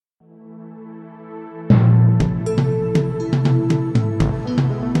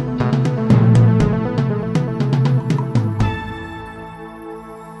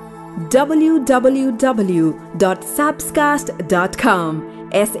www.sabscast.com.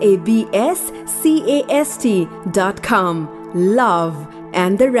 sabscast.com. Love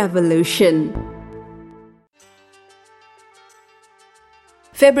and the Revolution.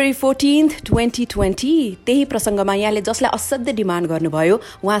 February 14th, 2020 त्यही प्रसङ्गमा यहाँले जसलाई असाध्यै डिमान्ड गर्नुभयो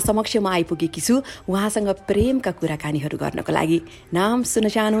उहाँ समक्ष म आइपुगेकी छु उहाँसँग प्रेमका कुराकानीहरू गर्नको लागि। नाम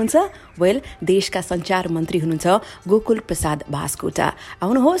सुन्न चाहनुहुन्छ? वेल, देशका सञ्चार मन्त्री हुनुहुन्छ गोकुल प्रसाद बास्कोटा।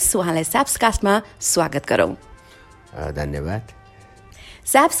 आउनुहोस् उहाँलाई स्याप्सकास्टमा स्वागत गरौँ। धन्यवाद।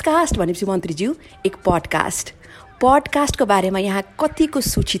 स्याप्सकास्ट भनेपछि मन्त्रीज्यू एक पडकास्टको बारेमा यहाँ कतिको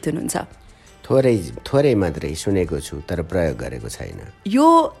सूचित हुनुहुन्छ? थोरै मात्रै सुनेको छु तर प्रयोग गरेको छैन। यो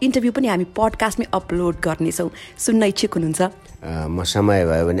इन्टरभ्यू पनि हामी पडकास्टमै अपलोड गर्नेछौँ, सुन्न इच्छुक हुनुहुन्छ? म समय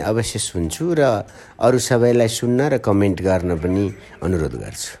भयो भने अवश्य सुन्छु र अरू सबैलाई सुन्न र कमेन्ट गर्न पनि अनुरोध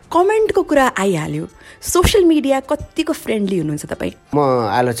गर्छु। कमेन्टको कुरा आइहाल्यो, सोसियल मिडिया कतिको फ्रेन्डली हुनुहुन्छ तपाईँ? म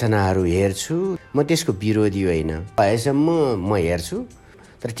आलोचनाहरू हेर्छु, म त्यसको विरोधी होइन। भएसम्म म हेर्छु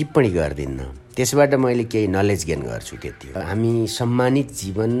तर टिप्पणी गर्दिनँ। त्यसबाट मैले केही नलेज गेन गर्छु, त्यति हो। हामी सम्मानित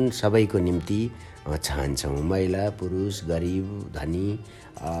जीवन सबैको निम्ति चाहन्छौँ, महिला पुरुष गरिब धनी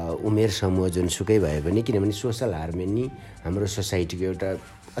उमेर समूह जुनसुकै भए पनि, किनभने सोसल हार्मोनी हाम्रो सोसाइटीको एउटा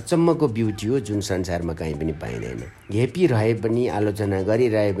अचम्मको ब्युटी हो जुन संसारमा कहीँ पनि पाइँदैन। हेपी रहे पनि आलोचना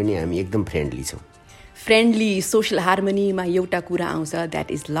गरिरहे पनि हामी एकदम फ्रेन्डली छौँ। फ्रेन्डली सोसल हार्मोनीमा एउटा कुरा आउँछ,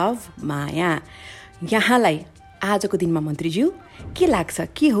 द्याट इज लभ, माया। यहाँलाई आजको दिनमा मन्त्रीज्यू के लाग्छ,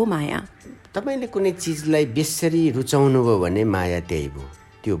 के हो माया? तपाईँले कुनै चिजलाई बेसरी रुचाउनुभयो भने माया त्यही भयो।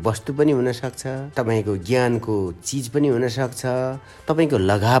 त्यो वस्तु पनि हुनसक्छ, तपाईँको ज्ञानको चिज पनि हुनसक्छ, तपाईँको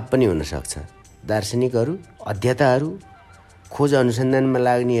लगाव पनि हुनसक्छ। दार्शनिकहरू, अध्येताहरू, खोज अनुसन्धानमा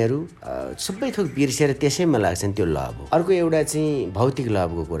लाग्नेहरू सबै थोक बिर्सेर त्यसैमा लाग्छन्, त्यो लभ हो। अर्को एउटा चाहिँ भौतिक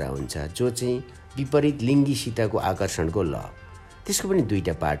लभको कुरा हुन्छ, जो चाहिँ विपरीत लिङ्गीसितको आकर्षणको लभ। त्यसको पनि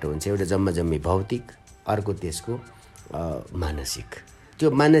दुईवटा पाटो हुन्छ, एउटा जम्मै भौतिक, अर्को त्यसको मानसिक। त्यो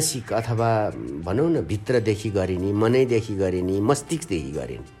मानसिक अथवा भनौँ न भित्रदेखि गरिने, मनैदेखि गरिने, मस्तिष्कदेखि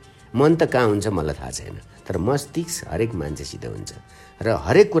गरिने। मन त कहाँ हुन्छ मलाई थाहा छैन, तर मस्तिष्क हरेक मान्छेसित हुन्छ र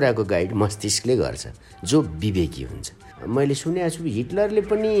हरेक कुराको गाइड मस्तिष्कले गर्छ, जो विवेकी हुन्छ। मैले सुनेको छु हिटलरले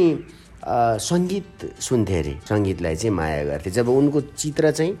पनि सङ्गीत सुन्थे अरे, सङ्गीतलाई चाहिँ माया गर्थे। जब उनको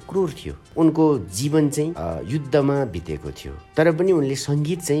चित्र चाहिँ क्रूर थियो, उनको जीवन चाहिँ युद्धमा बितेको थियो, तर पनि उनले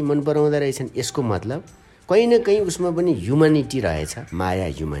सङ्गीत चाहिँ मन पराउँदा रहेछन्। यसको मतलब कहीँ न कहीँ उसमा पनि ह्युम्यानिटी रहेछ, माया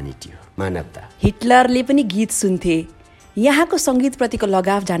ह्युम्यानिटी हो, मानवता। हिटलरले पनि गीत सुन्थे। यहाँको सङ्गीतप्रतिको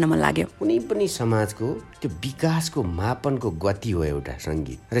लगाव जान मन लाग्यो। कुनै पनि समाजको त्यो विकासको मापनको गति हो एउटा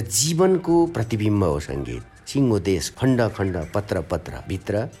सङ्गीत, र जीवनको प्रतिबिम्ब हो सङ्गीत। सिङ्गो देश खण्ड खण्ड पत्र पत्र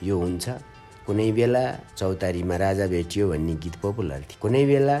भित्र यो हुन्छ। कुनै बेला चौतारीमा राजा भेटियो भन्ने गीत पपुलर थियो, कुनै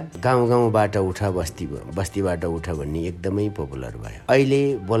बेला गाउँ गाउँबाट उठ बस्तीबाट उठ भन्ने एकदमै पपुलर भयो।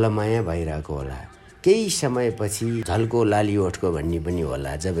 अहिले बोल माया भइरहेको होला, केही समयपछि झल्को लाली ओठको भन्ने पनि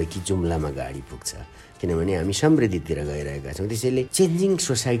होला, जबकि जुम्लामा गाडी पुग्छ। किनभने हामी समृद्धितिर गइरहेका छौँ। त्यसैले चेन्जिङ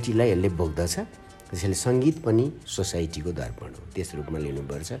सोसाइटीलाई यसले बोक्दछ। त्यसैले सङ्गीत पनि सोसाइटीको दर्पण हो, त्यस रूपमा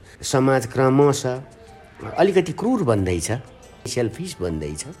लिनुपर्छ। समाज क्रमशः अलिकति क्रूर बन्दैछ, सेल्फिस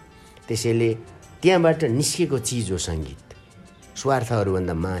बन्दैछ। त्यसैले त्यहाँबाट निस्केको चिज हो सङ्गीत,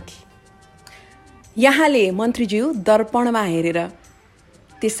 स्वार्थहरूभन्दा माथि। यहाँले मन्त्रीज्यू दर्पणमा हेरेर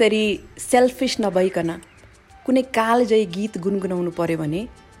त्यसरी सेल्फिस नभइकन कुनै कालजयी गीत गुनगुनाउनु पर्यो भने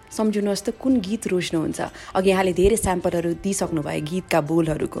सम्झिनुहोस् त कुन गीत रोज्नुहुन्छ? अघि यहाँले धेरै स्याम्पलहरू दिइसक्नु भयो गीतका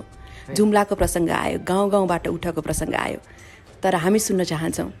बोलहरूको। जुम्लाको प्रसङ्ग आयो, गाउँ गाउँबाट उठको प्रसङ्ग आयो, तर हामी सुन्न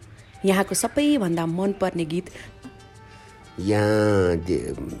चाहन्छौँ यहाँको सबैभन्दा मनपर्ने गीत। यहाँ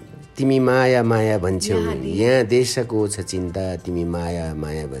तिमी माया माया भन्छौ, यहाँ देशको छ चिन्ता, तिमी माया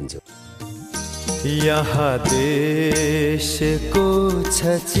माया भन्छौ। यहाँ देशको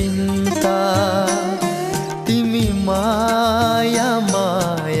छ चिन्ता, तिमी माया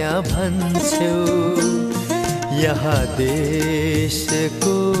माया भन्छौ। यहाँ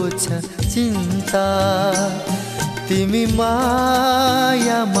देशको छ चिन्ता, तिमी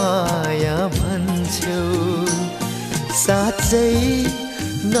माया माया भन्छौ। साँच्चै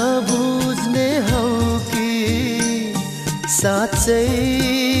नबुझ्ने हौ कि, साँच्चै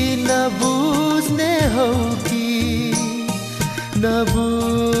नबुझ्ने हौ कि,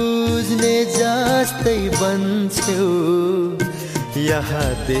 नबुझ्ने जस्तै बन्छौ।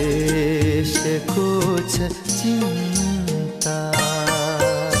 यहाँ देशको छ चिन्ता,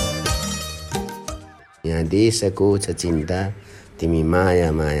 यहाँ देशको छ चिन्ता, तिमी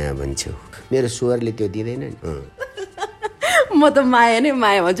माया माया भन्छौ। मेरो स्वरले त्यो दिँदैन नि। म त माया नै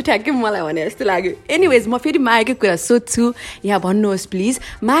माया भन्छु, ठ्याक्कै मलाई भने जस्तो लाग्यो। एनिवेज म फेरि मायाकै कुरा सोध्छु, यहाँ भन्नुहोस्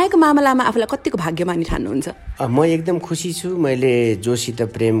प्लिज, मायाको मामलामा आफूलाई कतिको भाग्यमानी ठान्नुहुन्छ? म एकदम खुसी छु। मैले जोसित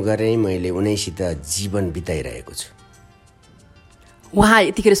प्रेम गरेँ, मैले उनैसित जीवन बिताइरहेको छु।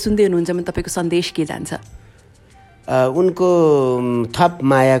 उहाँ यतिखेर सुन्दै हुनुहुन्छ भने तपाईँको सन्देश के जान्छ? उनको थप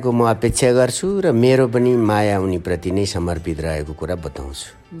मायाको म अपेक्षा गर्छु र मेरो पनि माया उनीप्रति नै समर्पित रहेको कुरा बताउँछु।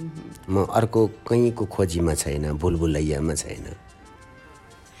 म अर्को कहीँको खोजीमा छैन, भुलभुलैयामा छैन।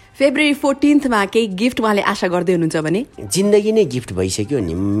 फेब्रुअरी 14मा केही गिफ्ट उहाँले आशा गर्दै हुनुहुन्छ भने? जिन्दगी नै गिफ्ट भइसक्यो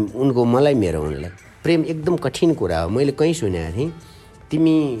नि, उनको मलाई, मेरो उनलाई। प्रेम एकदम कठिन कुरा हो। मैले कहीँ सुनेको थिएँ,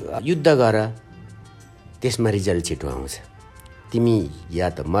 तिमी युद्ध गर, त्यसमा रिजल्ट छिटो आउँछ। तिमी या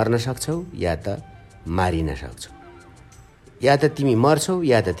त मर्न सक्छौ या त मारिन सक्छौ, या त तिमी मर्छौ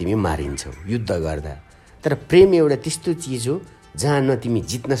या त तिमी मारिन्छौ युद्ध गर्दा। तर प्रेम एउटा त्यस्तो चिज हो जहाँ न तिमी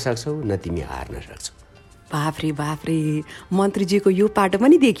जित्न सक्छौ न तिमी हार्न सक्छौ। बाफ्रे, मन्त्रीजीको यो पाटो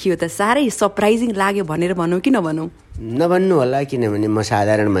पनि देखियो त, साह्रै सरप्राइजिङ लाग्यो भनेर भनौँ कि नभनौँ? नभन्नु होला, किनभने म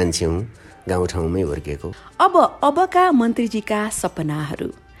साधारण मान्छे हुँ, गाउँठाउँमै हुर्केको। अबका मन्त्रीजीका सपनाहरू,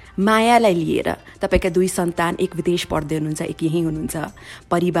 मायालाई लिएर तपाईँका 2 सन्तान, एक विदेश पढ्दै हुनुहुन्छ, एक यहीँ हुनुहुन्छ,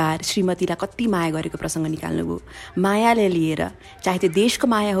 परिवार, श्रीमतीलाई कति माया गरेको प्रसङ्ग निकाल्नुभयो। मायालाई लिएर, चाहे त्यो देशको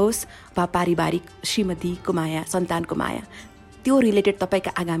माया होस् वा पारिवारिक श्रीमतीको माया, सन्तानको माया, त्यो रिलेटेड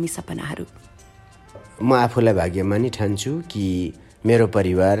तपाईँका आगामी सपनाहरू? म आफूलाई भाग्यमानी ठान्छु कि मेरो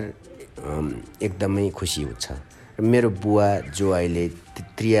परिवार एकदमै खुसी हुन्छ। मेरो बुवा जो अहिले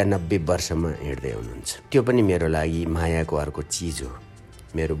 93 वर्षमा हिँड्दै हुनुहुन्छ, त्यो पनि मेरो लागि मायाको अर्को चिज हो।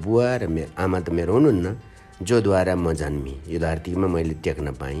 मेरो बुवा र आमा त मेरो हुनुहुन्न, जोद्वारा म जन्मी, यो धरतीमा मैले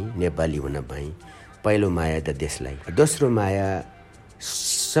टेक्न पाएँ, नेपाली हुन पाएँ। पहिलो माया त देशलाई, दोस्रो माया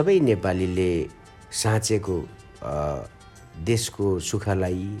सबै नेपालीले साँचेको देशको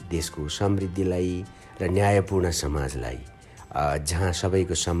सुखलाई, देशको समृद्धिलाई र न्यायपूर्ण समाजलाई, जहाँ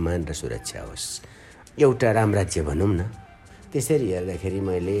सबैको सम्मान र सुरक्षा होस्, एउटा रामराज्य भनौँ न। त्यसरी हेर्दाखेरि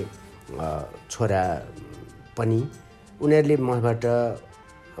मैले छोरा पनि उनीहरूले मबाट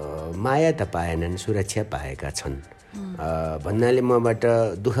माया त पाएनन्, सुरक्षा पाएका छन् भन्नाले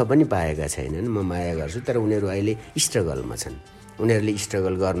मबाट दुःख पनि पाएका छैनन्। म माया गर्छु, तर उनीहरू अहिले स्ट्रगलमा छन्। उनीहरूले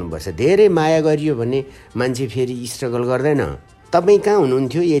स्ट्रगल गर्नुपर्छ। धेरै माया गरियो भने मान्छे फेरि स्ट्रगल गर्दैन। तपाईँ कहाँ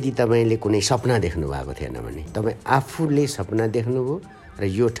हुनुहुन्थ्यो यदि तपाईँले कुनै सपना देख्नु भएको थिएन भने? तपाईँ आफूले सपना देख्नुभयो र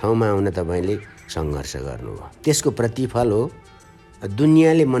यो ठाउँमा आउन तपाईँले सङ्घर्ष गर्नुभयो। त्यसको प्रतिफल हो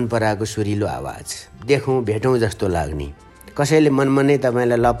दुनियाँले मन पराएको सुरिलो आवाज, देखौँ भेटौँ जस्तो लाग्ने, कसैले मनमा नै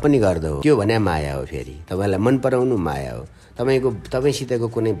तपाईँलाई लभ पनि गर्दो, त्यो भने माया हो। फेरि तपाईँलाई मन पराउनु माया हो। तपाईँसितको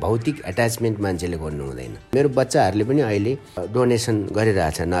कुनै भौतिक एट्याचमेन्ट मान्छेले खोज्नु हुँदैन। मेरो बच्चाहरूले पनि अहिले डोनेसन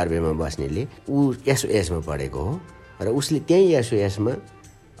गरिरहेछ, नर्वेमा बस्नेले। ऊ एसओएसमा पढेको हो र उसले त्यहीँ एसओएसमा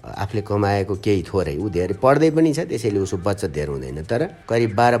आफूले कमाएको केही थोरै, ऊ धेरै पढ्दै पनि छ, त्यसैले उसको बच्चा धेर हुँदैन, तर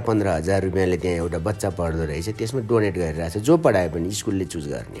करिब 12-15 हजार रुपियाँले त्यहाँ एउटा बच्चा पढ्दो रहेछ, त्यसमा डोनेट गरिरहेछ। जो पढाए पनि स्कुलले चुज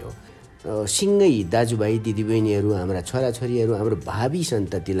गर्ने हो। सँगै दाजुभाइ दिदीबहिनीहरू, हाम्रा छोराछोरीहरू, हाम्रो भावी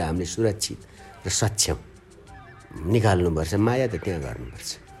सन्ततिलाई हामीले सुरक्षित र सक्षम निकाल्नुपर्छ। माया त त्यहाँ गर्नुपर्छ।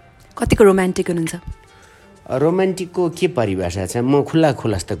 कतिको रोमान्टिक हुनुहुन्छ? रोमान्टिकको के परिभाषा छ? म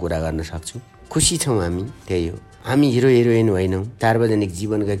खुलास्त कुरा गर्न सक्छु। खुसी छौँ हामी, त्यही हो। हामी हिरो हिरोइन होइनौँ। सार्वजनिक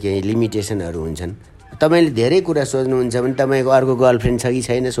जीवनका केही लिमिटेसनहरू हुन्छन्। तपाईँले धेरै कुरा सोध्नुहुन्छ भने तपाईँको अर्को गर्लफ्रेन्ड छ कि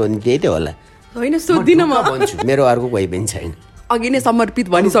छैन सोध्नु, त्यही त होला। होइन, सोध्दिनँ म भन्छु, मेरो अर्को कोही पनि छैन। अघि नै समर्पित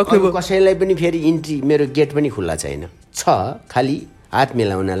भनिसक्नुभयो। कसैलाई पनि फेरि इन्ट्री, मेरो गेट पनि खुल्ला छैन। छ खालि हात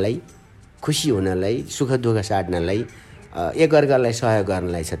मिलाउनलाई, खुसी हुनलाई, सुख दुःख साट्नलाई, एकअर्कालाई सहयोग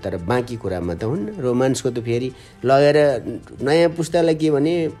गर्नलाई छ। तर बाँकी कुरामा त हुन्न। रोमान्सको त फेरि लगेर नयाँ पुस्तालाई के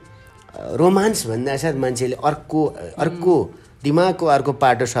भने, रोमान्स भन्दा साथ मान्छेले अर्को दिमागको अर्को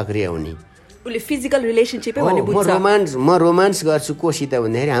पाटो सक्रिय हुने, उसले फिजिकल रिलेसनसिपै भन्ने बुझ्छ। म रोमान्स गर्छु कोसित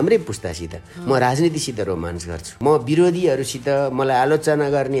भन्दाखेरि हाम्रै पुस्तासित। म राजनीतिसित रोमान्स गर्छु। म विरोधीहरूसित, मलाई आलोचना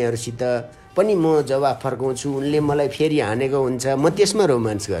गर्नेहरूसित पनि म जवाफ फर्काउँछु। उनले मलाई फेरि हानेको हुन्छ, म त्यसमा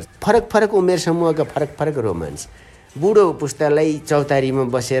रोमान्स गर्छु। फरक उमेर समूहका फरक रोमान्स। बुढो पुस्तालाई चौतारीमा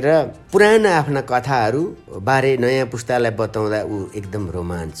बसेर पुराना आफ्ना कथाहरू बारे नयाँ पुस्तालाई बताउँदा ऊ एकदम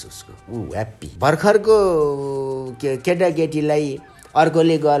रोमान्स, उसको ऊ ह्याप्पी। भर्खरको केटाकेटीलाई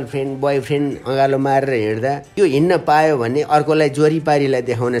अर्कोले गर्लफ्रेन्ड बोयफ्रेन्ड अँगालो मारेर हिँड्दा त्यो हिँड्न पायो भने, अर्कोलाई जोरीपारीलाई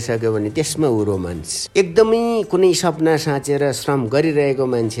देखाउन सक्यो भने त्यसमा ऊ रोमान्स। एकदमै कुनै सपना साँचेर श्रम गरिरहेको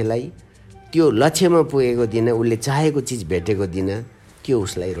मान्छेलाई त्यो लक्ष्यमा पुगेको दिन, उसले चाहेको चिज भेटेको दिन, त्यो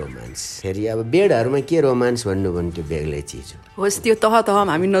उसलाई रोमान्स। फेरि अब बेडहरूमा के रोमान्स भन्नु भने त्यो बेग्लै चिज हो। होस्, त्यो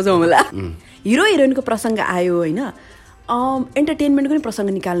तहमा हामी नजाउँ होला। हिरो हिरोइनको प्रसङ्ग आयो होइन, इन्टरटेनमेन्टको पनि प्रसङ्ग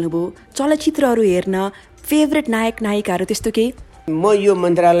निकाल्नुभयो। चलचित्रहरू हेर्न फेभरेट नायक नायिकाहरू त्यस्तो केही म यो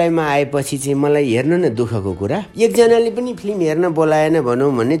मन्त्रालयमा आएपछि चाहिँ मलाई हेर्नु न दुःखको कुरा, एकजनाले पनि फिल्म हेर्न बोलाएन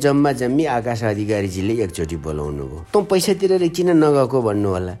भनौँ भने जम्मा जम्मी आकाश अधिकारीजीले एकचोटि बोलाउनु भयो। तँ पैसा तिरेर किन नगएको भन्नु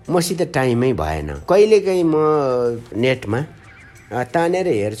होला। मसित टाइमै भएन। कहिलेकाहीँ म नेटमा तानेर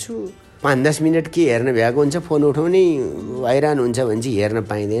हेर्छु, 5-10 मिनट के हेर्न भ्याएको हुन्छ, फोन उठाउने हैरान हुन्छ भने चाहिँ हेर्न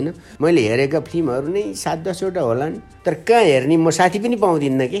पाइँदैन। मैले हेरेका फिल्महरू नै 7-10 होलान्, तर कहाँ हेर्ने म साथी पनि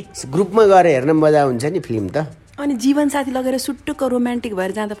पाउँदिनँ कि। ग्रुपमा गएर हेर्न मजा हुन्छ नि फिल्म त। अनि जीवन साथी लगेर सुट्टुको रोमान्टिक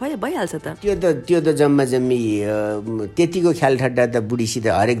भएर जाँदा भइहाल्छ त। त्यो त जम्मा जम्मी त्यतिको ख्याल ठड्डा त बुढीसित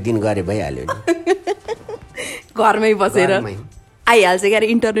हरेक दिन गरे भइहाल्यो नि। घरमै बसेर आइहाल्छ क्या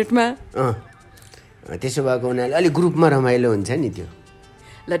इन्टरनेटमा। त्यसो भएको हुनाले अलिक ग्रुपमा रमाइलो हुन्छ नि त्यो।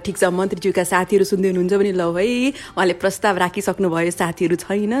 ल ठिक छ, मन्त्रीज्यूका साथीहरू सुन्दै हुनुहुन्छ भने ल है, उहाँले प्रस्ताव राखिसक्नु भयो साथीहरू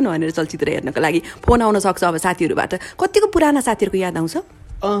छैनन् भनेर चलचित्र हेर्नको लागि। फोन आउन सक्छ अब साथीहरूबाट। कतिको पुराना साथीहरूको याद आउँछ?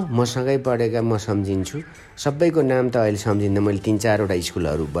 मसँगै पढेका म सम्झिन्छु। सबैको नाम त अहिले सम्झिँदा मैले 3-4वटा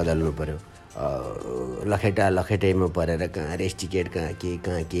स्कुलहरू बदल्नु पऱ्यो। लखेटैमा परेर कहाँ रेस्टिकेट कहाँ के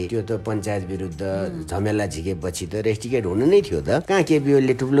त्यो त पञ्चायत विरुद्ध झमेला झिकेपछि त रेस्टिकेट हुनु नै थियो त। कहाँ के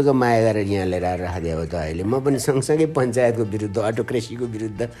बियोले टुप्लुको माया गरेर यहाँ लिएर राखिदियो हो त। अहिले म पनि सँगसँगै पञ्चायतको विरुद्ध, अटोक्रेसीको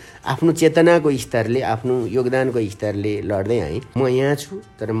विरुद्ध आफ्नो चेतनाको स्तरले, आफ्नो योगदानको स्तरले लड्दै आएँ। म यहाँ छु,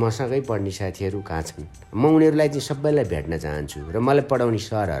 तर मसँगै पढ्ने साथीहरू कहाँ छन्? म उनीहरूलाई चाहिँ सबैलाई भेट्न चाहन्छु र मलाई पढाउने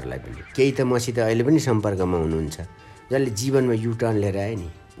सरहरूलाई पनि। केही त मसित अहिले पनि सम्पर्कमा हुनुहुन्छ, जसले जीवनमा युटर्न लिएर आए नि।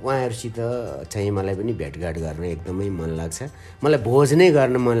 उहाँहरूसित चाहिँ मलाई पनि भेटघाट गर्न एकदमै मन लाग्छ। मलाई भोज नै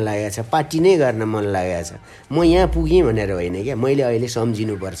गर्न मन लागेको छ, पार्टी नै गर्न मन लागेको छ। म यहाँ पुगेँ भनेर होइन क्या, मैले अहिले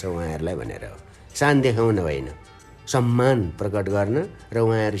सम्झिनुपर्छ उहाँहरूलाई भनेर हो। सान देखाउन होइन, सम्मान प्रकट गर्न र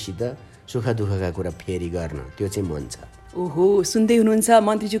उहाँहरूसित सुख दुःखका कुरा फेरि गर्न, त्यो चाहिँ मन छ। ओहो, सुन्दै हुनुहुन्छ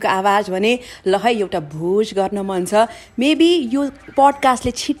मन्त्रीज्यूको आवाज भने ल है एउटा भोज गर्न मन छ। मेबी यो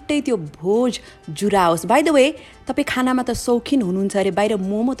पडकास्टले छिट्टै त्यो भोज जुराओस्। बाई द वे, तपाईँ खानामा त शौखिन हुनुहुन्छ अरे, बाहिर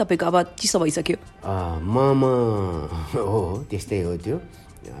मोमो तपाईँको अब चिसो भइसक्यो। मोमो हो, त्यस्तै हो। त्यो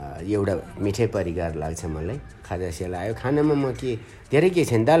एउटा मिठै परिकार लाग्छ मलाई, खाजासिया लाग्यो। खानामा म के धेरै केही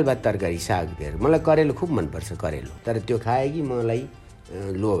छैन, दाल भात तरकारी साग धेरै। मलाई करेलो खुब मनपर्छ, करेलो। तर त्यो खाए कि मलाई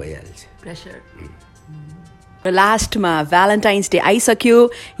लो भइहाल्छ, प्रेसर। र लास्टमा भ्यालेन्टाइन्स डे आइसक्यो।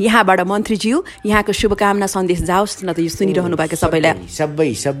 यहाँबाट मन्त्रीज्यू, यहाँको शुभकामना सन्देश जाओस् न त यो सुनिरहनु भएको सबैलाई।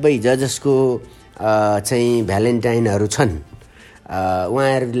 सबै जसको चाहिँ भ्यालेन्टाइनहरू छन्,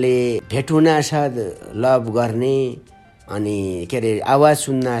 उहाँहरूले भेटुना साथ लभ गर्ने, अनि के अरे आवाज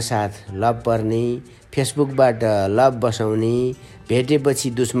सुन्न साथ लभ पर्ने, फेसबुकबाट लभ बसाउने,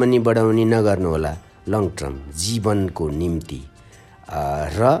 भेटेपछि दुश्मनी बढाउने नगर्नुहोला लङ टर्म जीवनको निम्ति।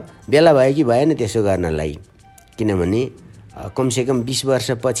 र बेला भयो कि भएन त्यसो गर्नलाई, किनभने कमसेकम 20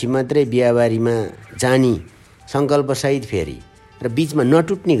 वर्षपछि मात्रै बिहाबारीमा जाने सङ्कल्पसहित फेरि र बिचमा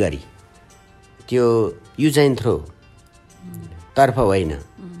नटुट्ने गरी त्यो युज एन्ड थ्रो तर्फ होइन,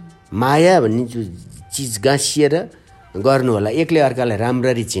 माया भन्ने चिज गाँसिएर गर्नु होला। एकले अर्कालाई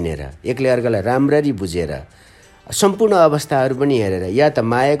राम्ररी चिनेर, एकले अर्कालाई राम्ररी बुझेर, सम्पूर्ण अवस्थाहरू पनि हेरेर, या त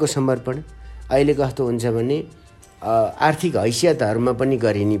मायाको समर्पण। अहिले कस्तो हुन्छ भने आर्थिक हैसियतहरूमा पनि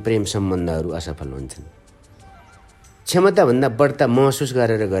गरिने प्रेम सम्बन्धहरू असफल हुन्छन्। क्षमताभन्दा बढ्ता महसुस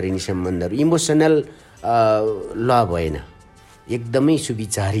गरेर गरिने सम्बन्धहरू इमोसनल लभ होइन, एकदमै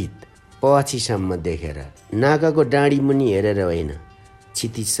सुविचारित, पछिसम्म देखेर, नाकाको डाँडी मुनि हेरेर होइन,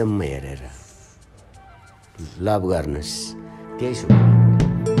 क्षितिजसम्म हेरेर लभ गर्नुहोस्। त्यही शुभकामना।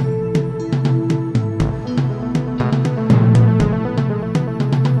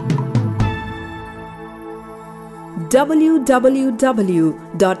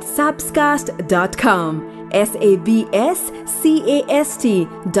 www.sabscast.com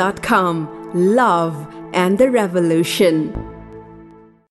sabscast.com. Love and the Revolution.